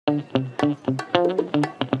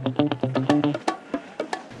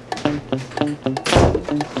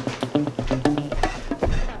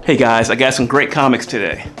Hey guys, I got some great comics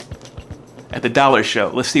today at the dollar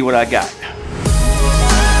show. Let's see what I got.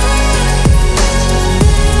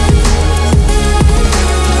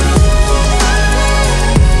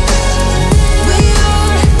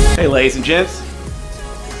 Hey ladies and gents,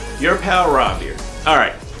 your pal Rob here.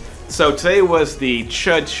 Alright, so today was the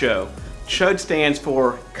CHUD show. CHUD stands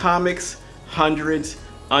for Comics Hundreds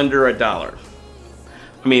Under $1.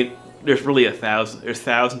 I mean, there's really there's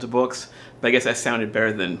thousands of books, but I guess that sounded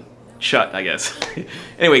better than CHUD, I guess.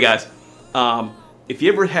 Anyway guys, if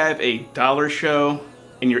you ever have a dollar show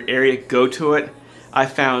in your area, go to it. I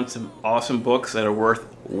found some awesome books that are worth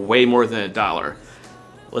way more than $1.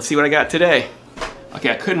 Let's see what I got today.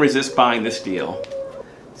 Okay, I couldn't resist buying this deal.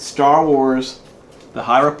 Star Wars, The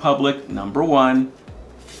High Republic, #1,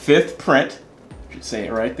 5th print. I should say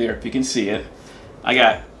it right there if you can see it. I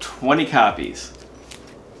got 20 copies.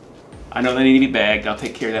 I know they need to be bagged. I'll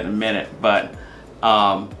take care of that in a minute. But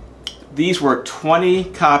these were 20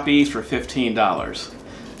 copies for $15.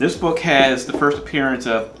 This book has the first appearance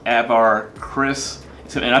of Avar Kriss,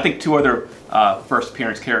 and I think 2 other first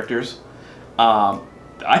appearance characters.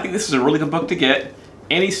 I think this is a really good book to get.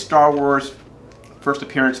 Any Star Wars first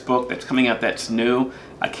appearance book that's coming out that's new,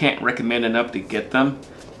 I can't recommend enough to get them.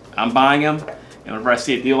 I'm buying them, and whenever I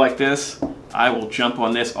see a deal like this, I will jump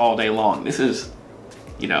on this all day long. This is,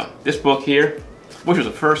 you know, this book here, which was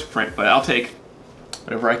a first print, but I'll take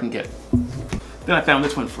whatever I can get. Then I found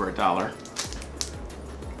this one for $1.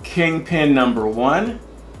 Kingpin #1.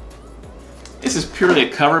 This is purely a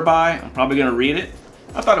cover buy. I'm probably gonna read it.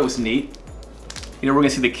 I thought it was neat. You know, we're gonna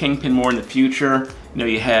see the Kingpin more in the future. You know,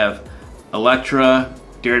 you have Elektra,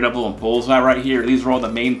 Daredevil, and Bullseye right here. These are all the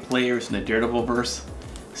main players in the Daredevil verse.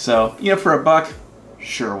 So, you know, for $1,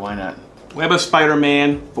 sure, why not? Web of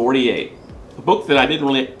Spider-Man 48. A book that I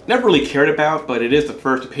never really cared about, but it is the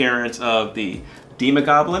first appearance of the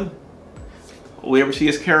Demogoblin. Will we ever see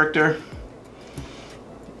his character?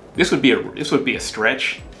 This would be a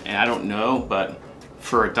stretch, and I don't know, but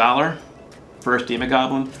for $1, first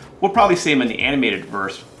Demogoblin, we'll probably see him in the animated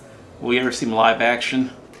verse. Will we ever see him live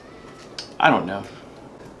action? I don't know.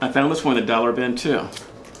 I found this one in the dollar bin too.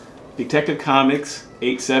 Detective Comics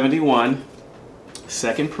 871,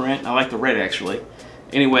 2nd print. I like the red actually.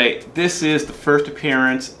 Anyway, this is the first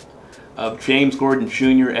appearance of James Gordon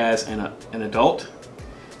Jr. as an adult,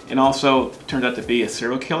 and also turned out to be a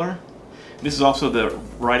serial killer. This is also the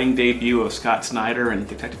writing debut of Scott Snyder in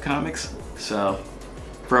Detective Comics. So,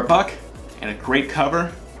 for $1 and a great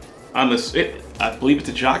cover, I believe it's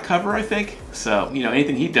a Jock cover, I think. So, you know,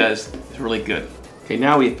 anything he does is really good. Okay,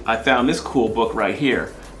 now I found this cool book right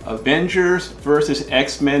here. Avengers vs.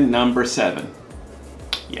 X-Men #7.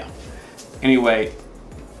 Yeah. Anyway,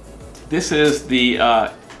 this is the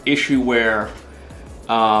issue where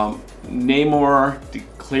Namor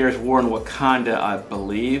declares war on Wakanda, I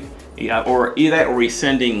believe. Or either that or he's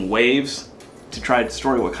sending waves to try to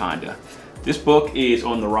destroy Wakanda. This book is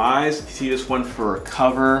on the rise. If you see this one for a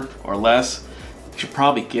cover or less, you should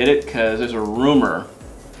probably get it because there's a rumor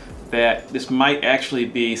that this might actually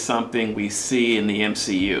be something we see in the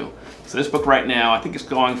MCU. So this book right now, I think it's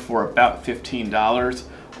going for about $15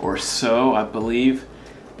 or so, I believe.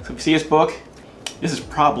 So if you see this book, this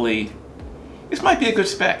might be a good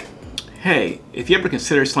spec. Hey, if you ever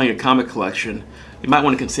consider selling your comic collection, you might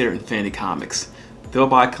want to consider Infinity Comics. They'll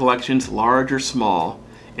buy collections large or small,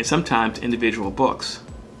 and sometimes individual books.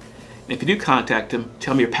 And if you do contact them,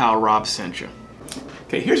 tell me your pal Rob sent you.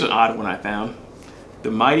 Okay, here's an odd one I found. The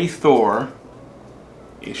Mighty Thor,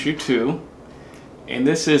 issue 2. And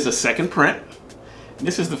this is a 2nd print. And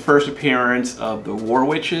this is the first appearance of the War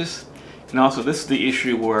Witches. And also this is the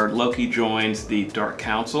issue where Loki joins the Dark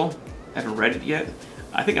Council. I haven't read it yet.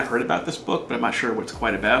 I think I heard about this book, but I'm not sure what it's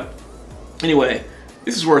quite about. Anyway,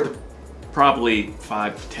 this is worth probably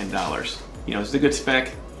 $5 to $10. You know, it's a good spec.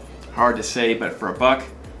 Hard to say, but for $1,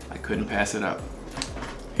 I couldn't pass it up.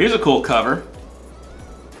 Here's a cool cover.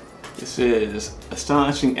 This is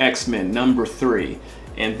Astonishing X-Men #3.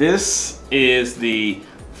 And this is the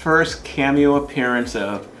first cameo appearance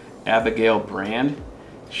of Abigail Brand.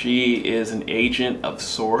 She is an agent of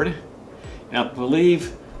SWORD. And I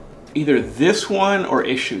believe either this one or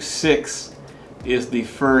issue 6 is the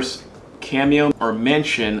first cameo or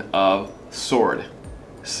mention of SWORD.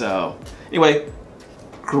 So, anyway,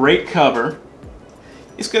 great cover.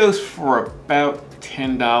 This goes for about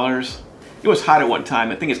 $10. It was hot at one time.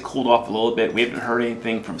 I think it's cooled off a little bit. We haven't heard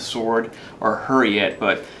anything from SWORD or her yet,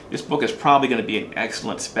 but this book is probably going to be an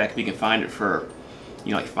excellent spec if you can find it for,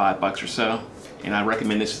 you know, like $5 or so. and I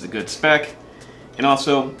recommend this as a good spec, and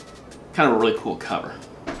also kind of a really cool cover.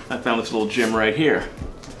 I found this little gem right here.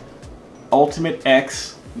 Ultimate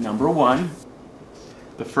X #1,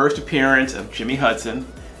 the first appearance of Jimmy Hudson.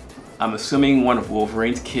 I'm assuming one of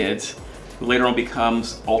Wolverine's kids, who later on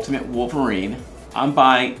becomes Ultimate Wolverine. I'm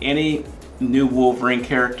buying any new Wolverine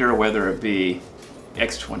character, whether it be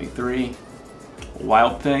X-23,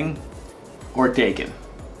 Wild Thing, or Dagon.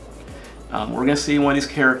 We're going to see one of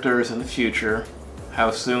these characters in the future.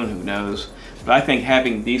 How soon, who knows. But I think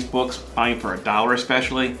having these books, buying for $1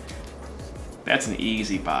 especially, that's an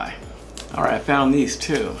easy buy. Alright, I found these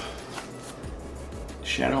too.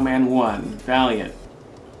 Shadow Man 1, Valiant,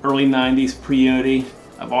 early 90s pre-Unity.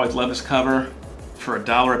 I've always loved this cover. For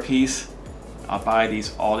 $1 a piece, I'll buy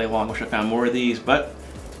these all day long. Wish I found more of these, but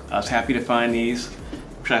I was happy to find these.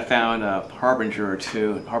 Wish I found a Harbinger or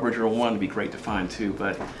two. Harbinger 1 would be great to find too,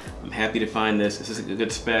 but I'm happy to find this. This is a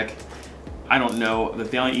good spec. I don't know, the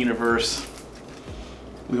Valiant universe,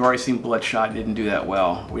 we've already seen Bloodshot, didn't do that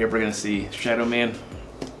well. Are we ever going to see Shadow Man?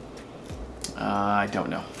 I don't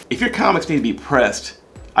know. If your comics need to be pressed,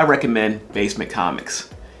 I recommend Basement Comics.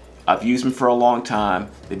 I've used them for a long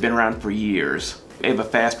time. They've been around for years. They have a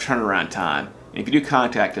fast turnaround time. And if you do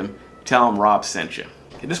contact them, tell them Rob sent you.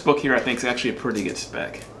 Okay, this book here I think is actually a pretty good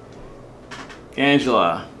spec.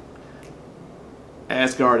 Angela,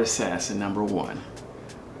 Asgard Assassin #1.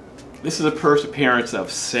 This is the first appearance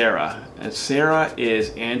of Sarah. And Sarah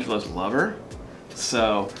is Angela's lover.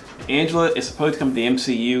 So Angela is supposed to come to the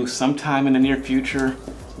MCU sometime in the near future.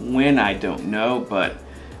 When, I don't know, but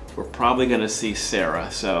we're probably going to see Sarah.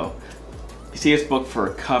 So you see this book for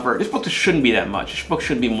a cover. This book just shouldn't be that much. This book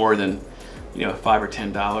shouldn't be more than, $5 or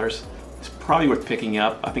 $10. It's probably worth picking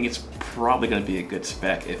up. I think it's probably going to be a good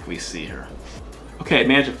spec if we see her. Okay, I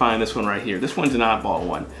managed to find this one right here. This one's an oddball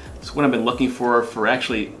one. It's one I've been looking for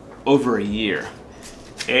actually over a year.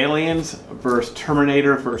 Aliens vs.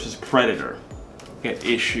 Terminator vs. Predator. Get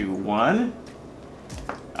issue 1,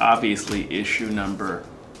 obviously issue number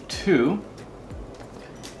 2,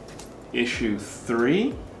 issue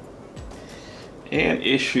 3, and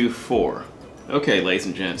issue 4. Okay, ladies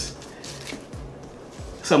and gents.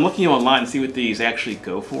 So I'm looking online to see what these actually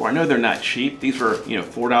go for. I know they're not cheap. These were,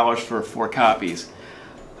 $4 for 4 copies.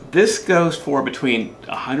 This goes for between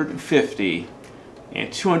 $150 and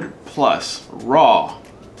 $200 plus raw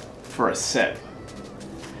for a set.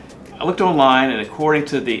 I looked online, and according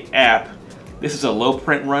to the app, this is a low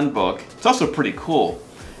print run book. It's also pretty cool.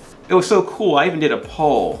 It was so cool, I even did a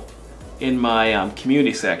poll in my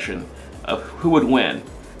community section of who would win,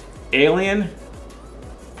 Alien,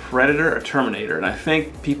 Predator, or Terminator. And I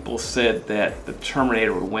think people said that the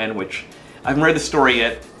Terminator would win, which I haven't read the story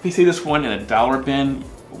yet. If you see this one in a dollar bin,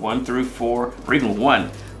 1 through 4, or even 1,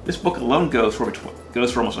 this book alone goes for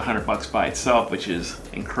almost $100 by itself, which is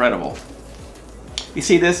incredible. You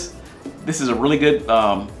see this? This is a really good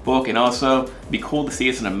book, and also it'd be cool to see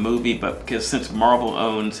this in a movie, but because since Marvel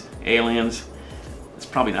owns Aliens, it's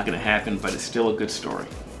probably not going to happen, but it's still a good story.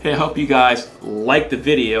 Hey, I hope you guys liked the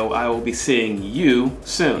video. I will be seeing you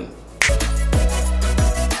soon.